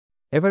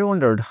Ever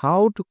wondered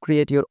how to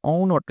create your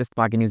own WordPress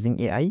plugin using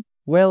AI?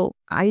 Well,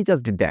 I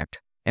just did that.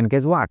 And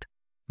guess what?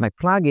 My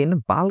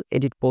plugin bulk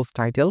edit post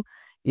title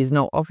is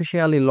now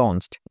officially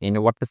launched in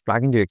a WordPress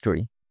plugin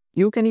directory.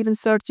 You can even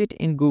search it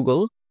in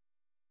Google.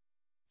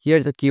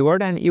 Here's a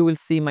keyword and you will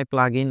see my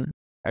plugin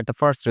at the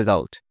first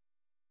result.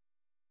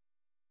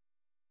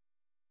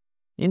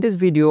 In this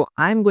video,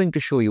 I'm going to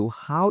show you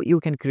how you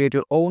can create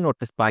your own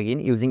WordPress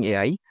plugin using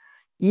AI.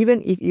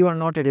 Even if you are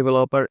not a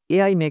developer,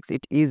 AI makes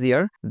it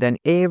easier than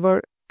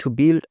ever to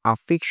build a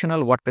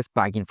fictional WordPress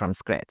plugin from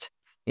scratch.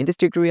 In this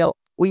tutorial,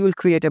 we will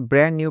create a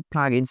brand new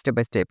plugin step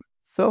by step.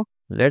 So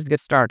let's get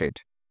started.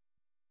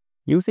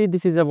 You see,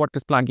 this is a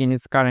WordPress plugin.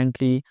 It's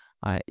currently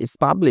it's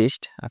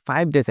published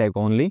 5 days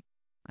ago only,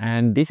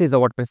 and this is the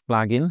WordPress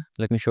plugin.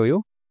 Let me show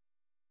you.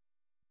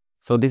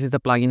 So this is the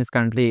plugin is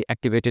currently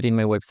activated in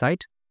my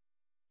website.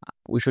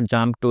 We should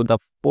jump to the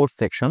post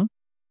section,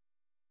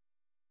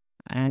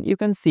 and you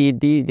can see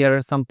there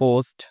are some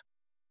posts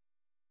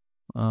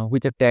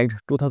which are tagged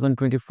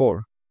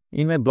 2024.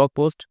 In my blog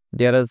post,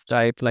 there is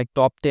typed like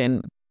top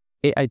 10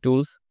 AI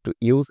tools to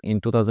use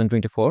in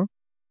 2024,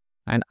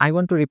 and I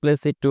want to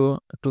replace it to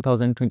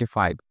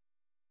 2025.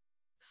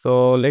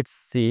 So let's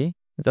see,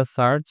 just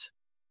search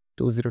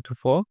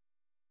 2024.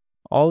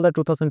 All the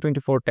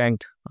 2024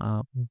 tagged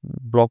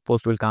blog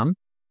post will come.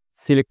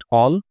 Select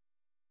all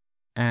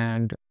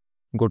and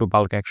go to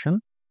bulk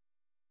action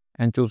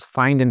and choose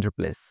find and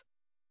replace.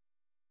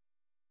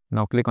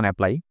 Now click on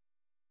apply.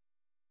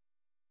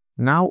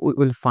 Now we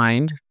will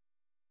find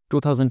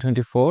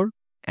 2024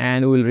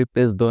 and we will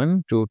replace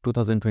them to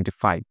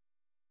 2025.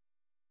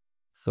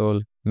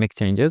 So make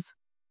changes.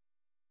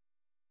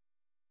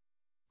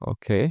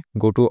 Okay,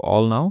 go to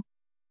all now.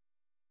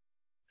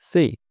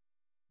 See,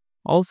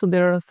 also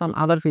there are some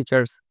other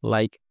features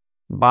like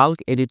bulk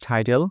edit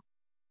title.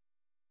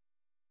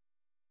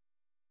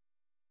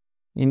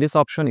 In this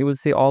option, you will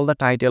see all the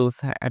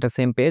titles at the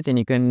same page and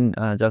you can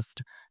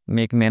just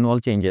make manual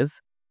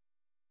changes.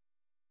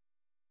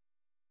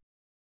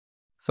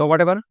 So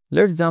whatever,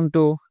 let's jump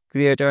to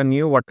create a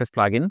new WordPress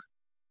plugin.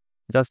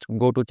 Just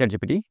go to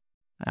ChatGPT,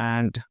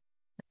 and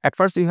at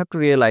first you have to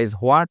realize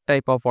what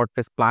type of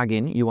WordPress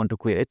plugin you want to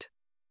create.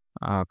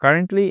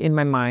 Currently in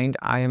my mind,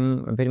 I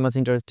am very much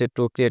interested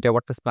to create a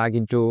WordPress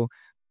plugin to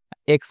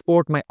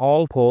export my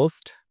all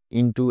posts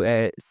into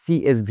a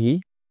CSV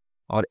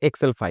or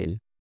Excel file.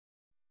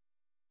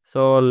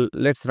 So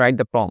let's write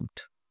the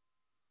prompt.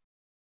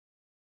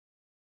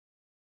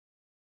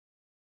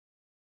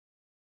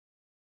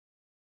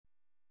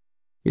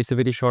 It's a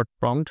very short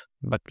prompt,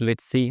 but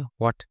let's see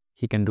what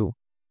he can do.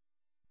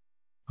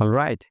 All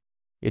right,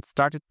 it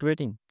started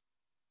creating.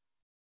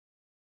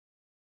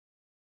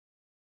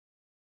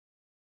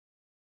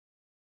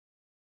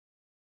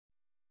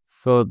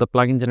 So the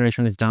plugin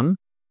generation is done.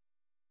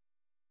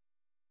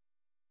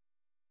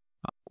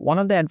 One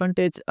of the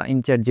advantage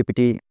in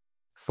ChatGPT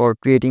for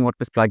creating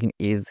WordPress plugin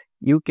is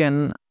you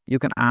can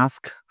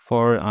ask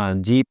for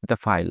zip the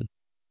file,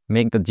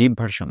 make the zip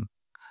version.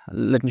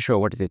 Let me show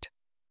what is it.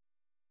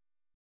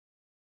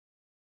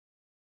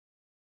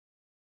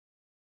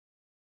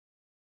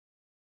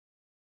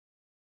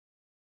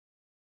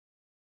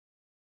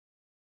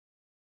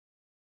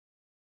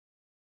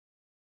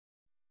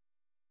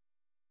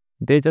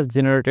 They just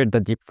generated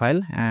the zip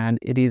file and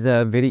it is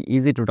very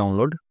easy to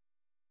download.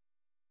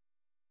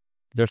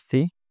 Just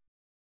see,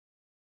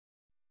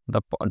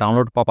 the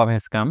download pop-up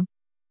has come.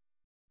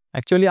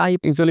 Actually, I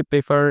usually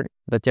prefer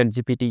the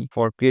ChatGPT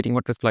for creating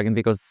WordPress plugin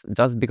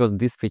because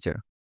this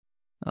feature.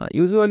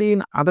 Usually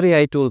in other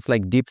AI tools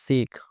like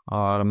DeepSeek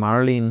or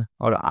Marlin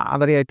or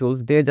other AI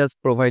tools, they just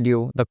provide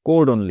you the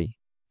code only.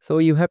 So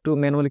you have to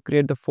manually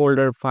create the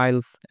folder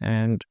files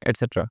and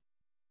etc.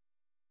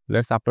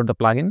 Let's upload the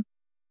plugin.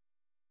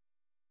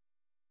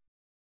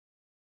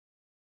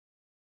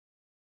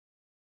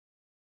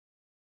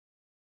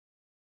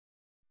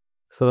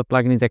 So the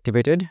plugin is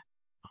activated.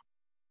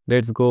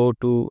 Let's go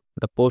to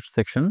the post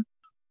section.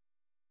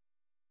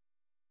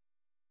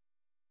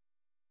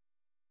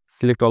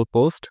 Select all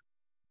post.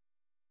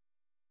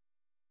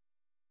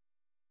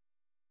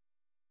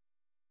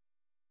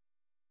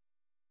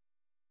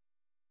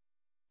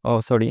 Oh,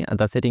 sorry,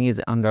 the setting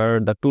is under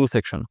the tool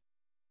section.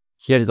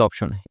 Here is the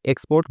option,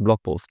 export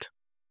blog post.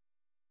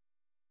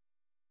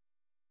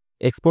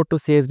 Export to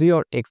CSV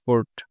or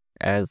export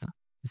as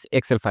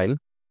Excel file.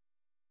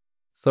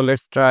 So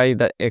let's try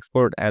the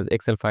export as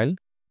Excel file.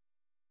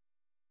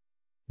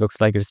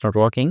 Looks like it's not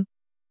working.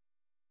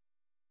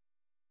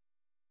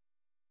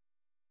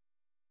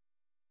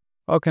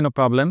 Okay, no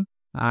problem.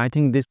 I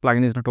think this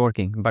plugin is not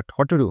working, but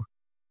what to do?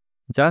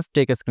 Just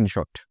take a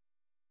screenshot.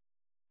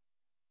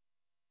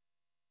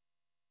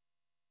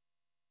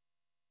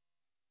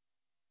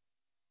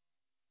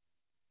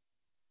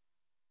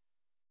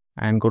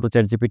 And go to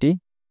ChatGPT.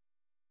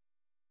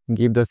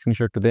 Give the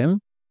screenshot to them.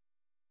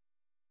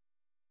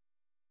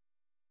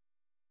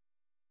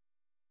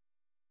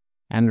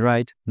 And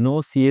write, no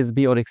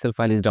CSV or Excel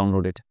file is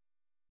downloaded.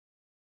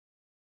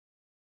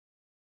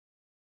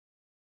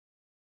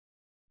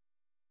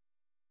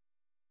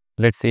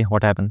 Let's see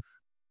what happens.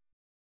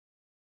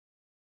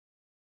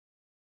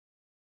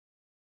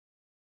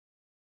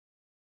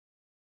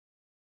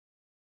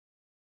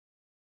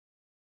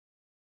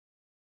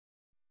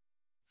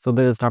 So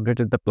they just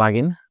updated the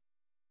plugin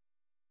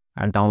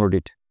and download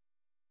it.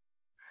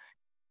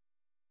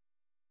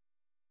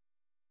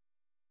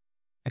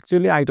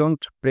 Actually, I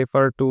don't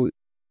prefer to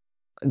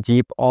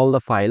zip all the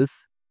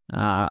files.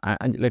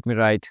 Let me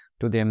write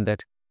to them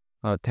that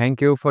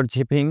thank you for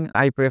zipping.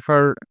 I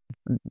prefer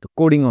the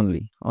coding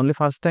only. Only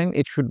first time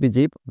it should be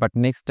zip, but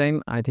next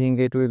time I think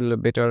it will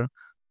better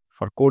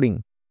for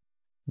coding,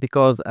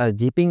 because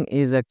zipping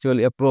is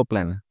actually a pro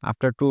plan.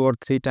 After 2 or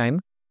 3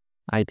 times,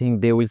 I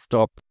think they will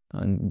stop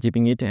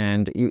zipping it,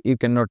 and you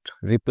cannot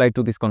reply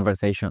to this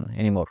conversation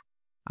anymore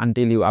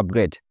until you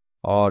upgrade,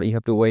 or you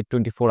have to wait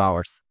 24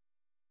 hours.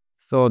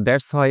 So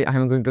that's why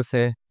I'm going to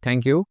say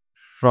thank you.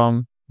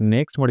 From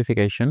next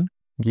modification,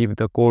 give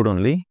the code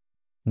only.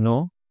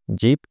 No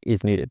zip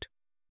is needed.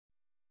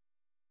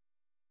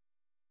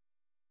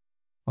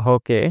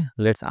 Okay,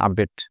 let's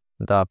update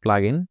the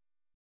plugin.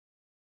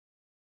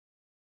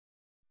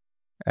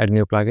 Add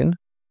new plugin.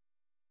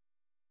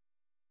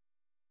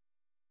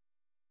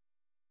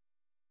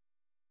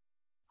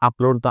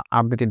 Upload the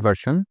updated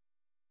version.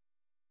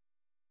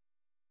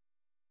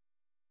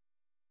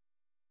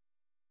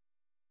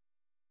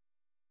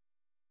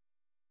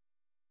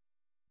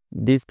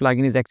 This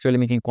plugin is actually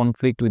making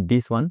conflict with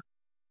this one.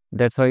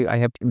 That's why I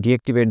have to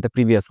deactivate the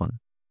previous one.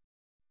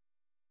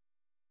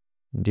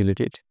 Delete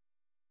it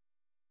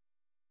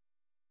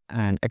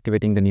and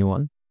activating the new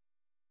one.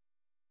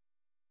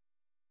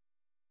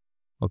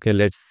 Okay,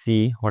 let's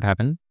see what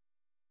happened.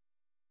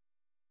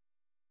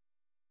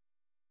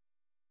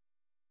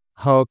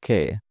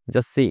 Okay,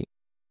 just see.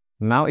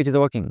 Now it is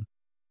working.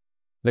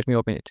 Let me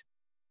open it.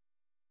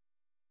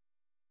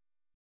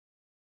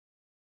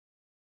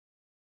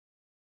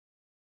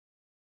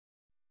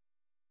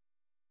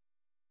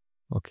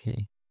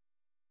 Okay,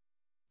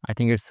 I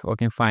think it's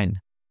working fine.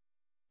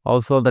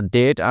 Also, the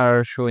date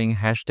are showing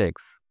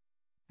hashtags.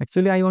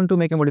 Actually, I want to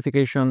make a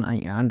modification.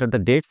 Under the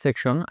date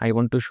section, I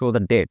want to show the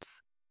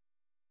dates,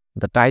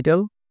 the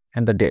title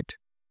and the date.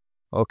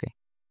 Okay,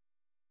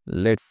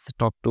 let's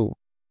talk to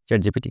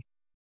ChatGPT.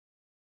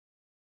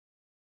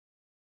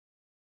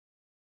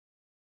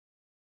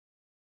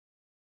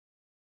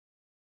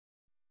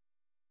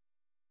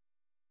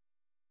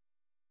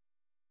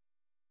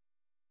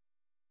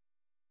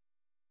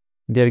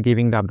 They are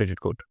giving the updated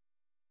code.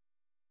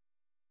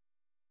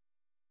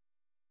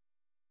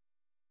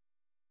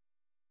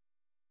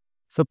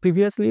 So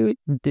previously,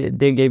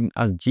 they gave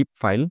us zip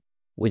file.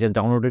 We just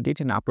downloaded it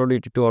and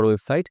uploaded it to our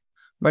website.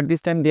 But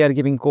this time they are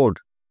giving code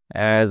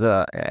as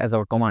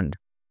our command.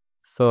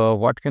 So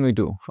what can we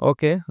do?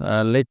 Okay,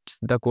 let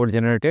the code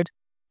generated,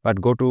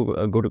 but go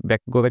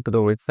back to the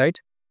website,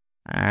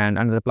 and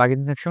under the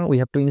plugin section we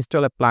have to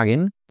install a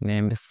plugin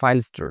named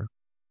FileStir.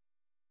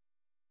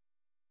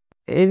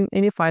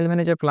 Any file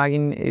manager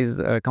plugin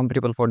is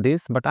compatible for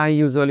this, but I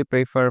usually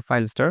prefer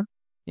FileStir.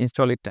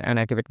 Install it and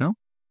activate now.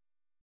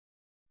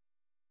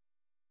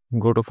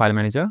 Go to file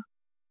manager.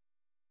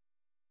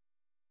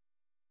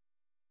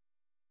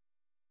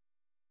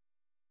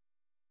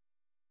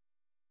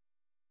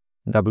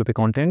 WP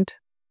content,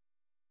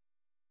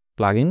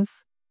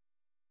 plugins.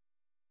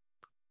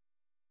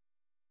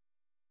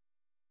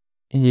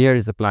 Here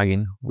is the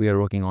plugin we are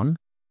working on.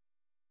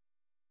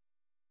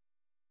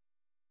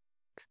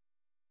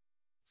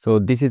 So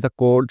this is the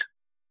code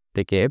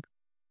they gave.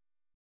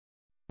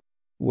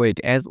 Wait,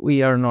 as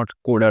we are not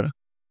coder,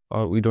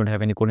 or we don't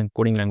have any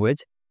coding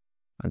language,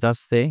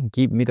 just say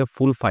give me the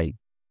full file.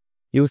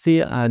 You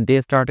see, they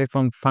started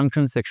from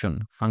function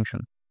section,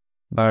 function,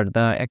 but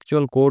the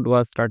actual code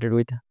was started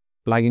with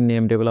plugin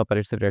name, developer,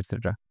 etc,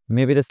 etc.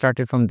 Maybe they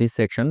started from this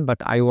section, but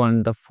I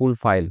want the full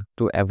file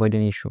to avoid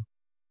an issue.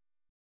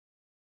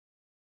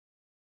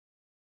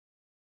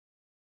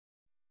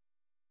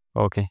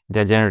 Okay,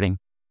 they're generating.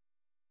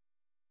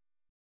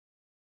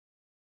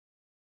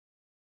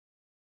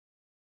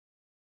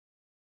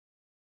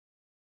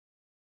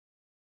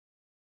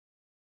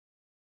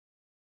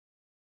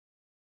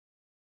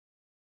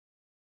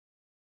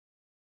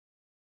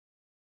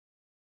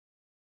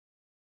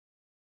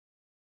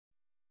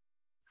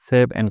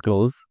 Save and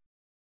close.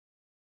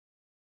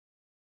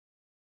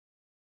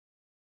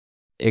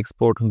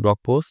 Export blog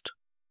post.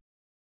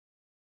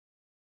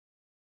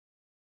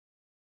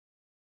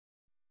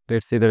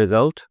 Let's see the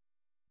result.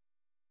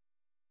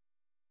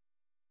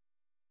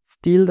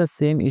 Still the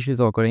same issues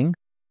occurring.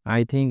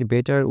 I think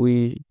better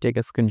we take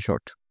a screenshot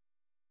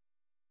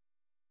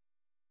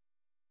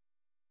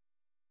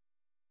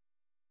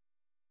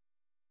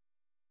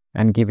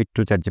and give it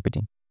to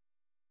ChatGPT.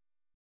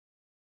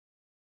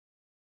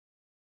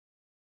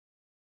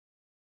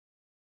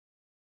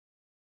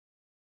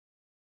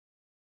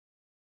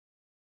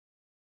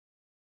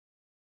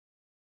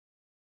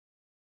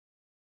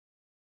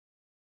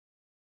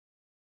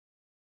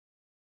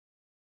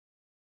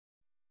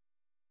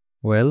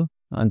 Well,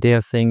 they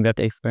are saying that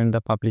expand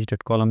the published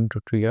column to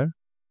trigger.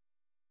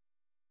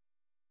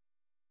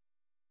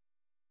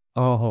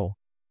 Oh,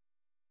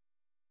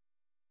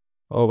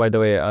 oh, by the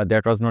way,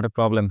 that was not a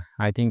problem.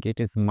 I think it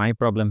is my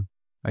problem.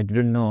 I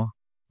didn't know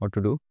what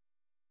to do.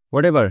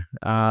 Whatever,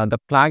 the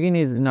plugin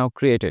is now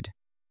created.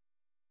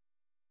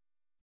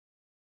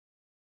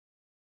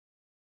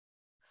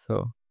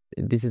 So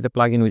this is the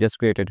plugin we just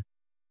created.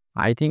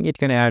 I think it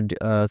can add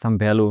some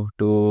value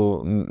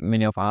to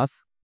many of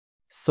us.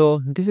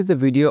 So this is the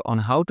video on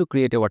how to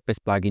create a WordPress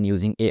plugin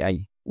using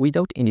AI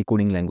without any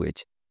coding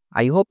language.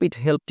 I hope it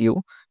helped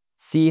you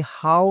see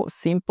how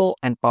simple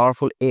and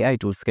powerful AI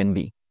tools can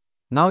be.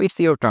 Now it's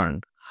your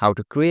turn. How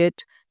to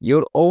create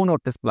your own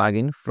WordPress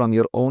plugin from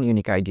your own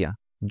unique idea.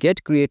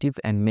 Get creative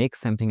and make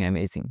something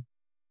amazing.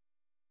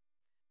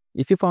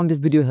 If you found this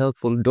video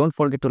helpful, don't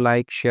forget to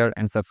like, share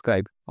and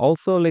subscribe.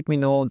 Also, let me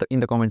know in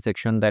the comment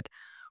section that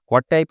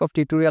what type of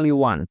tutorial you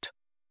want.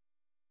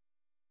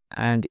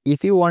 And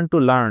if you want to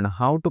learn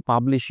how to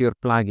publish your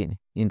plugin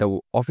in the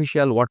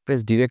official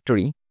WordPress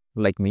directory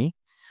like me,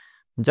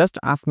 just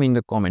ask me in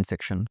the comment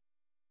section.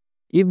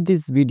 If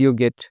this video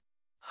get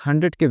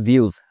 100k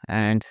views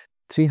and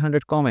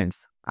 300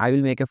 comments, I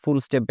will make a full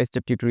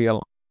step-by-step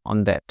tutorial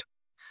on that.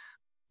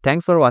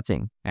 Thanks for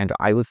watching and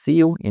I will see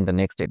you in the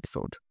next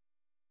episode.